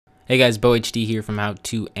Hey guys, Bo HD here from How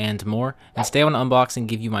To and More, and today I want to unbox and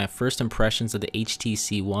give you my first impressions of the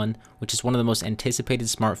HTC One, which is one of the most anticipated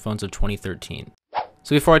smartphones of 2013.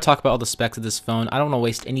 So before I talk about all the specs of this phone, I don't want to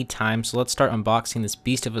waste any time, so let's start unboxing this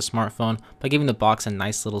beast of a smartphone by giving the box a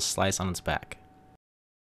nice little slice on its back.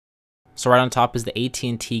 So right on top is the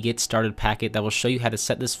AT&T Get Started packet that will show you how to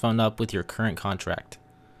set this phone up with your current contract.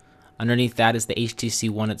 Underneath that is the HTC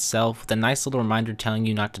One itself with a nice little reminder telling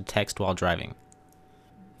you not to text while driving.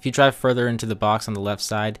 If you drive further into the box on the left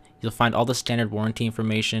side, you'll find all the standard warranty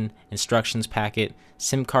information, instructions packet,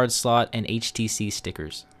 SIM card slot, and HTC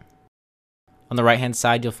stickers. On the right hand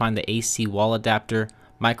side, you'll find the AC wall adapter,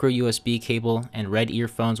 micro USB cable, and red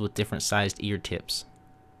earphones with different sized ear tips.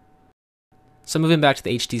 So moving back to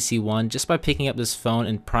the HTC One, just by picking up this phone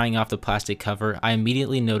and prying off the plastic cover, I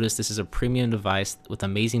immediately noticed this is a premium device with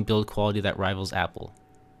amazing build quality that rivals Apple.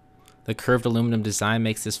 The curved aluminum design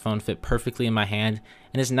makes this phone fit perfectly in my hand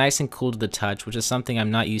and is nice and cool to the touch, which is something I'm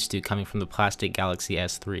not used to coming from the plastic Galaxy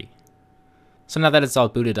S3. So now that it's all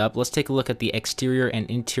booted up, let's take a look at the exterior and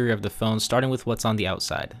interior of the phone, starting with what's on the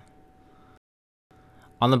outside.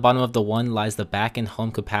 On the bottom of the One lies the back and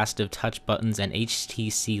home capacitive touch buttons and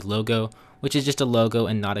HTC logo, which is just a logo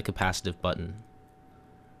and not a capacitive button.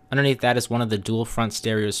 Underneath that is one of the dual front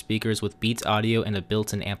stereo speakers with Beats audio and a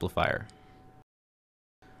built-in amplifier.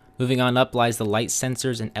 Moving on up lies the light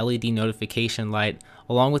sensors and LED notification light,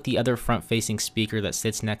 along with the other front-facing speaker that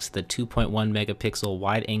sits next to the 2.1 megapixel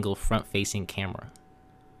wide-angle front-facing camera.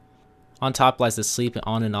 On top lies the sleep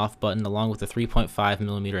on and off button along with the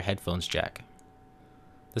 3.5mm headphones jack.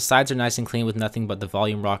 The sides are nice and clean with nothing but the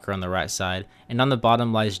volume rocker on the right side, and on the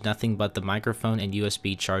bottom lies nothing but the microphone and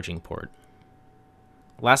USB charging port.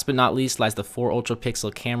 Last but not least lies the 4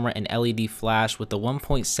 ultra-pixel camera and LED flash with the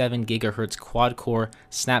 1.7 GHz quad-core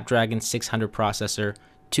Snapdragon 600 processor,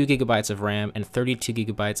 2 GB of RAM, and 32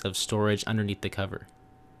 GB of storage underneath the cover.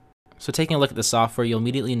 So taking a look at the software, you'll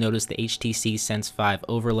immediately notice the HTC Sense 5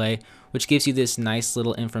 overlay, which gives you this nice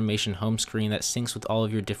little information home screen that syncs with all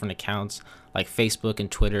of your different accounts like Facebook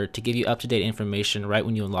and Twitter to give you up-to-date information right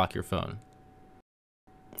when you unlock your phone.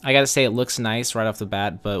 I gotta say it looks nice right off the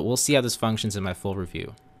bat, but we'll see how this functions in my full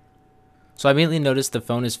review. So I immediately noticed the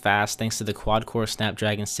phone is fast thanks to the quad-core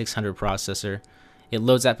Snapdragon 600 processor. It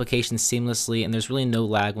loads applications seamlessly and there's really no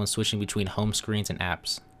lag when switching between home screens and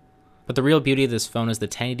apps. But the real beauty of this phone is the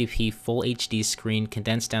 1080p Full HD screen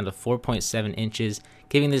condensed down to 4.7 inches,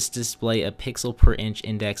 giving this display a pixel per inch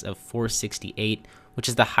index of 468, which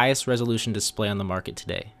is the highest resolution display on the market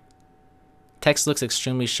today. Text looks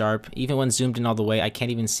extremely sharp. Even when zoomed in all the way, I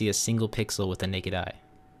can't even see a single pixel with the naked eye.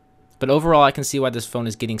 But overall, I can see why this phone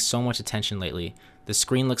is getting so much attention lately. The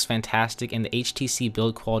screen looks fantastic and the HTC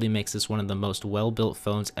build quality makes this one of the most well-built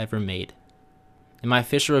phones ever made. In my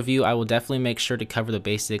official review, I will definitely make sure to cover the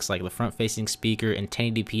basics like the front-facing speaker and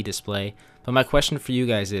 1080p display, but my question for you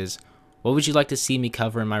guys is, what would you like to see me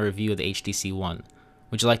cover in my review of the HTC One?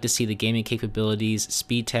 Would you like to see the gaming capabilities,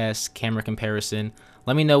 speed tests, camera comparison?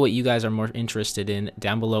 Let me know what you guys are more interested in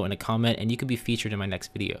down below in a comment and you could be featured in my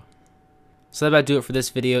next video. So that about do it for this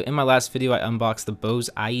video. In my last video, I unboxed the Bose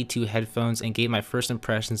IE2 headphones and gave my first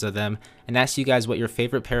impressions of them and asked you guys what your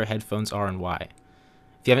favorite pair of headphones are and why.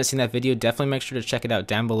 If you haven't seen that video, definitely make sure to check it out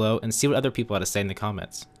down below and see what other people had to say in the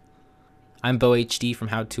comments. I'm Bo HD from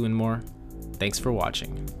How To and More. Thanks for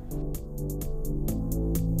watching.